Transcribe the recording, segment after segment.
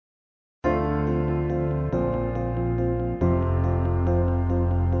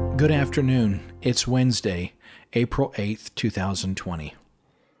Good afternoon. It's Wednesday, April 8th, 2020.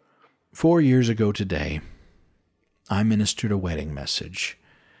 4 years ago today, I ministered a wedding message,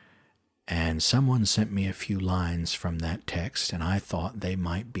 and someone sent me a few lines from that text, and I thought they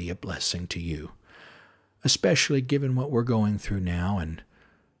might be a blessing to you, especially given what we're going through now and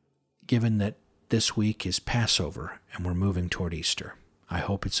given that this week is Passover and we're moving toward Easter. I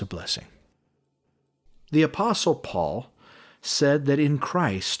hope it's a blessing. The Apostle Paul said that in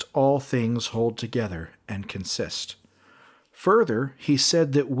Christ all things hold together and consist. Further, he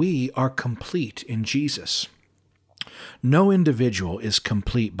said that we are complete in Jesus. No individual is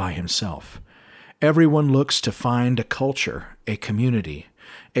complete by himself. Everyone looks to find a culture, a community,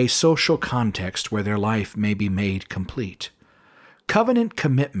 a social context where their life may be made complete. Covenant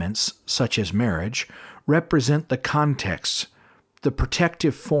commitments, such as marriage, represent the context, the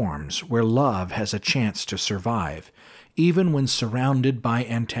protective forms where love has a chance to survive, even when surrounded by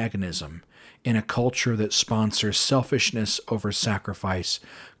antagonism, in a culture that sponsors selfishness over sacrifice,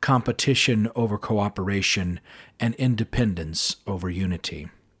 competition over cooperation, and independence over unity.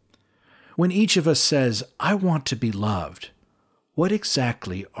 When each of us says, "I want to be loved," what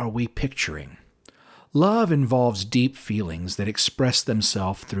exactly are we picturing? Love involves deep feelings that express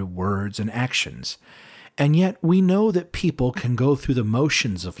themselves through words and actions, and yet we know that people can go through the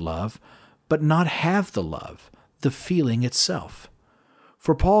motions of love, but not have the love, the feeling itself.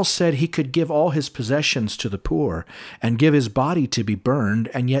 For Paul said he could give all his possessions to the poor and give his body to be burned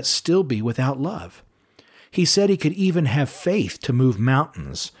and yet still be without love. He said he could even have faith to move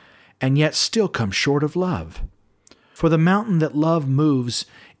mountains and yet still come short of love. For the mountain that love moves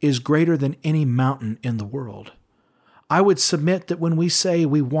is greater than any mountain in the world. I would submit that when we say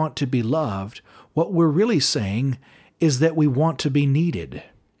we want to be loved, what we're really saying is that we want to be needed.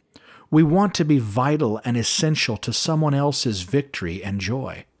 We want to be vital and essential to someone else's victory and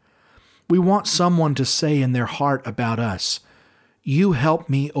joy. We want someone to say in their heart about us, "You help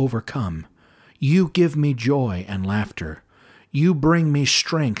me overcome. You give me joy and laughter. You bring me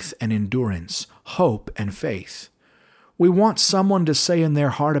strength and endurance, hope and faith." We want someone to say in their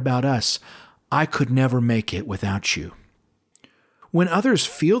heart about us, "I could never make it without you." When others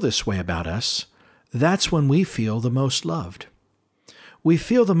feel this way about us, that's when we feel the most loved. We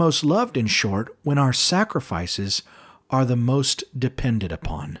feel the most loved, in short, when our sacrifices are the most depended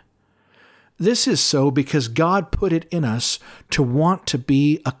upon. This is so because God put it in us to want to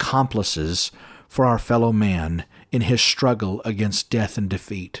be accomplices for our fellow man in his struggle against death and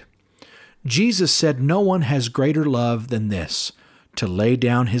defeat. Jesus said no one has greater love than this, to lay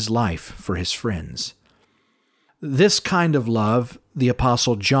down his life for his friends. This kind of love, the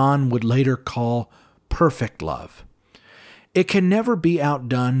Apostle John would later call perfect love. It can never be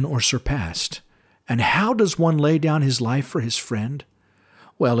outdone or surpassed. And how does one lay down his life for his friend?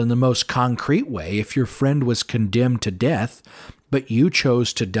 Well, in the most concrete way, if your friend was condemned to death, but you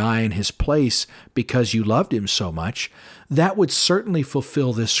chose to die in his place because you loved him so much, that would certainly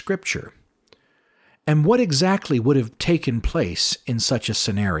fulfill this scripture. And what exactly would have taken place in such a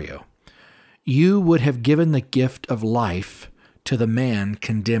scenario? You would have given the gift of life to the man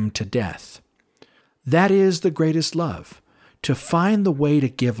condemned to death. That is the greatest love, to find the way to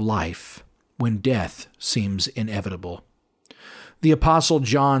give life when death seems inevitable. The Apostle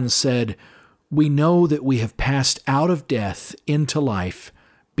John said, "We know that we have passed out of death into life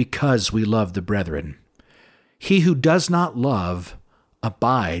because we love the brethren. He who does not love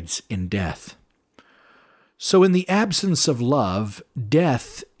abides in death." So in the absence of love,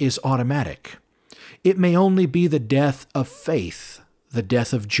 death is automatic. It may only be the death of faith, the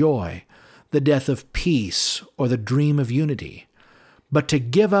death of joy, the death of peace, or the dream of unity. But to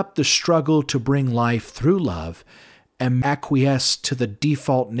give up the struggle to bring life through love and acquiesce to the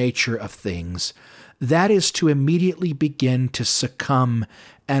default nature of things, that is to immediately begin to succumb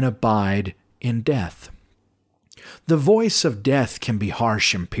and abide in death. The voice of death can be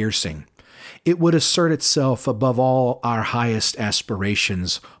harsh and piercing. It would assert itself above all our highest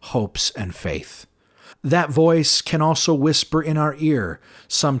aspirations, hopes, and faith. That voice can also whisper in our ear,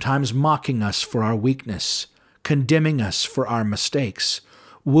 sometimes mocking us for our weakness, condemning us for our mistakes,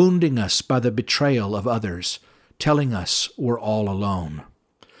 wounding us by the betrayal of others, telling us we're all alone.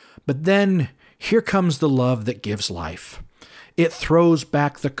 But then, here comes the love that gives life. It throws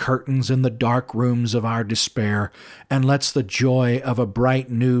back the curtains in the dark rooms of our despair and lets the joy of a bright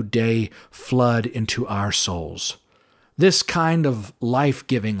new day flood into our souls. This kind of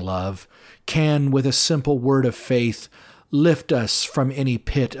life-giving love can, with a simple word of faith, lift us from any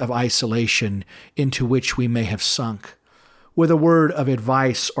pit of isolation into which we may have sunk. With a word of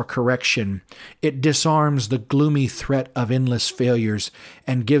advice or correction, it disarms the gloomy threat of endless failures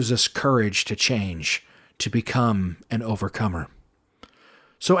and gives us courage to change, to become an overcomer.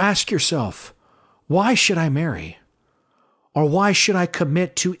 So ask yourself, why should I marry? Or why should I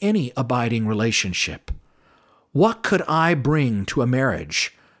commit to any abiding relationship? What could I bring to a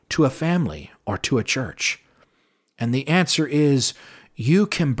marriage, to a family, or to a church? And the answer is, you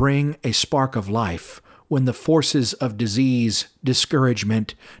can bring a spark of life when the forces of disease,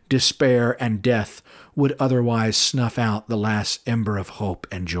 discouragement, despair, and death would otherwise snuff out the last ember of hope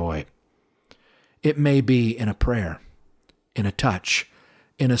and joy. It may be in a prayer, in a touch,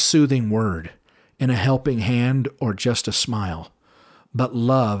 in a soothing word, in a helping hand, or just a smile. But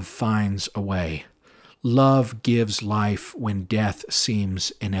love finds a way. Love gives life when death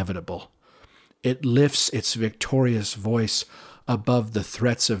seems inevitable. It lifts its victorious voice above the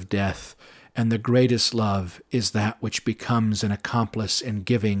threats of death, and the greatest love is that which becomes an accomplice in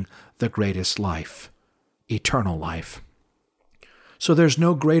giving the greatest life, eternal life. So there's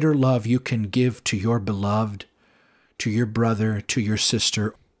no greater love you can give to your beloved, to your brother, to your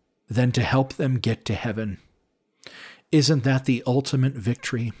sister, than to help them get to heaven. Isn't that the ultimate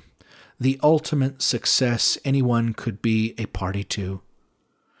victory, the ultimate success anyone could be a party to?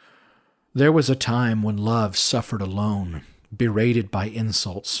 There was a time when love suffered alone, berated by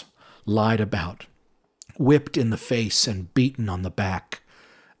insults, lied about, whipped in the face and beaten on the back.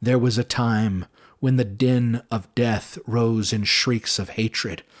 There was a time when the din of death rose in shrieks of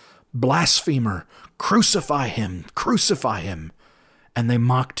hatred. Blasphemer! Crucify him! Crucify him! And they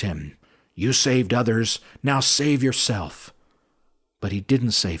mocked him. You saved others, now save yourself. But he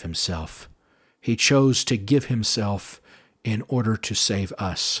didn't save himself. He chose to give himself in order to save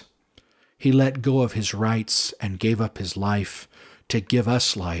us. He let go of his rights and gave up his life to give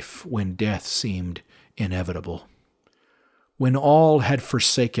us life when death seemed inevitable. When all had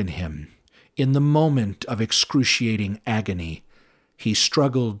forsaken him, in the moment of excruciating agony, he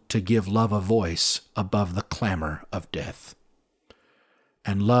struggled to give love a voice above the clamor of death.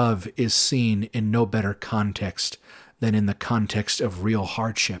 And love is seen in no better context than in the context of real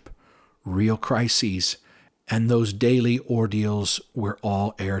hardship, real crises, and those daily ordeals we're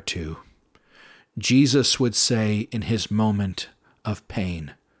all heir to. Jesus would say in his moment of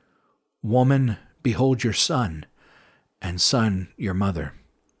pain, Woman, behold your son, and son, your mother.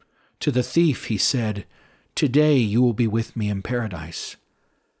 To the thief he said, Today you will be with me in paradise.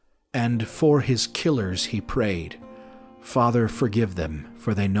 And for his killers he prayed, Father, forgive them,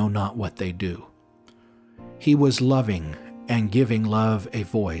 for they know not what they do. He was loving and giving love a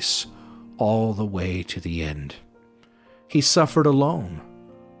voice all the way to the end. He suffered alone,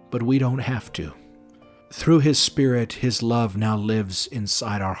 but we don't have to. Through his Spirit, his love now lives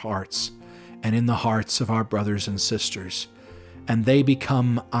inside our hearts and in the hearts of our brothers and sisters, and they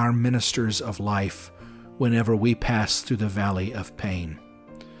become our ministers of life whenever we pass through the valley of pain.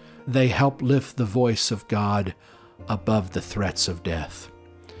 They help lift the voice of God above the threats of death.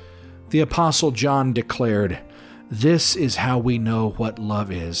 The Apostle John declared, This is how we know what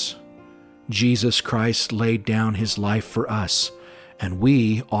love is. Jesus Christ laid down his life for us, and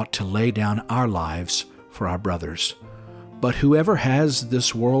we ought to lay down our lives for our brothers. But whoever has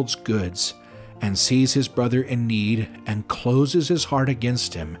this world's goods and sees his brother in need and closes his heart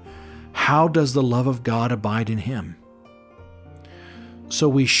against him, how does the love of God abide in him? So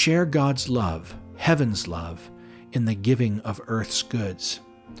we share God's love, heaven's love, in the giving of earth's goods.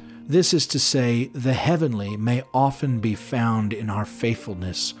 This is to say, the heavenly may often be found in our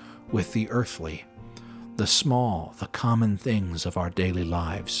faithfulness with the earthly, the small, the common things of our daily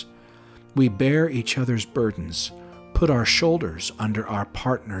lives. We bear each other's burdens, put our shoulders under our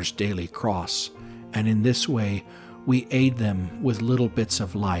partner's daily cross, and in this way we aid them with little bits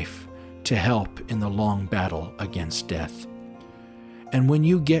of life to help in the long battle against death. And when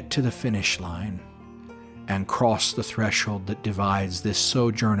you get to the finish line and cross the threshold that divides this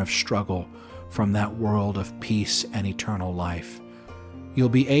sojourn of struggle from that world of peace and eternal life, you'll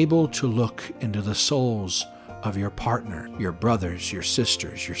be able to look into the souls of your partner, your brothers, your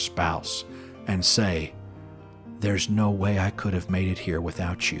sisters, your spouse, and say, There's no way I could have made it here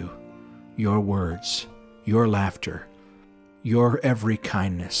without you. Your words, your laughter, your every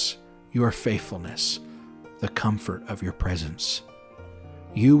kindness, your faithfulness, the comfort of your presence.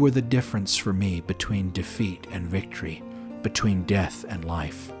 You were the difference for me between defeat and victory, between death and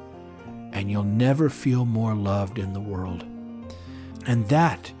life. And you'll never feel more loved in the world. And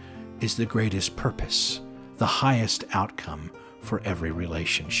that is the greatest purpose, the highest outcome for every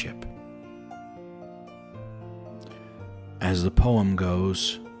relationship. As the poem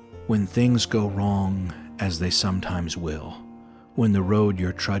goes, when things go wrong as they sometimes will, when the road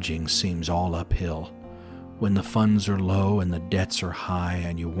you're trudging seems all uphill, when the funds are low and the debts are high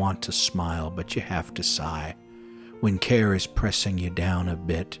and you want to smile but you have to sigh, when care is pressing you down a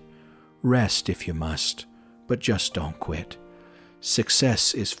bit. Rest if you must, but just don't quit.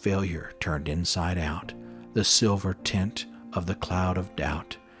 Success is failure turned inside out, the silver tint of the cloud of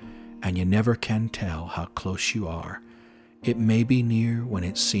doubt, and you never can tell how close you are. It may be near when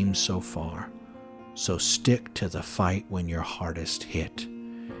it seems so far. So stick to the fight when you're hardest hit.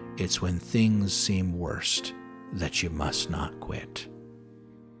 It's when things seem worst that you must not quit.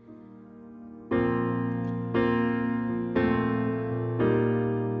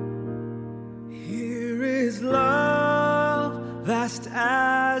 Here is love, vast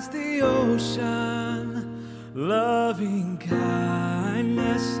as the ocean, loving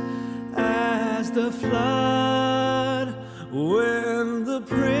kindness as the flood. When the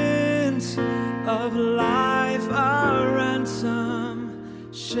Prince of life, our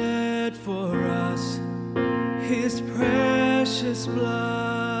ransom, shed for us his precious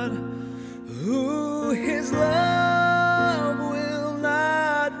blood, who his love will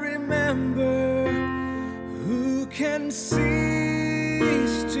not remember, who can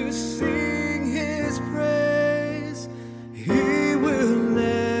cease to sing his praise. He will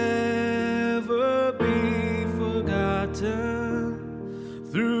never be forgotten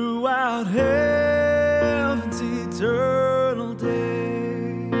throughout heaven's eternal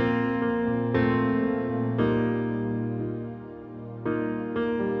day.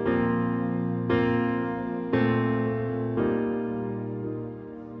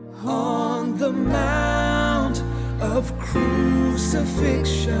 On the mount of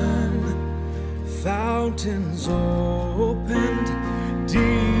crucifixion, fountains opened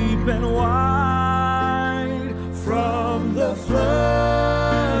deep and wide from the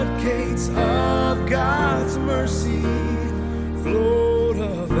floodgates of God's mercy, flowed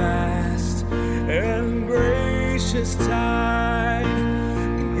a vast and gracious tide.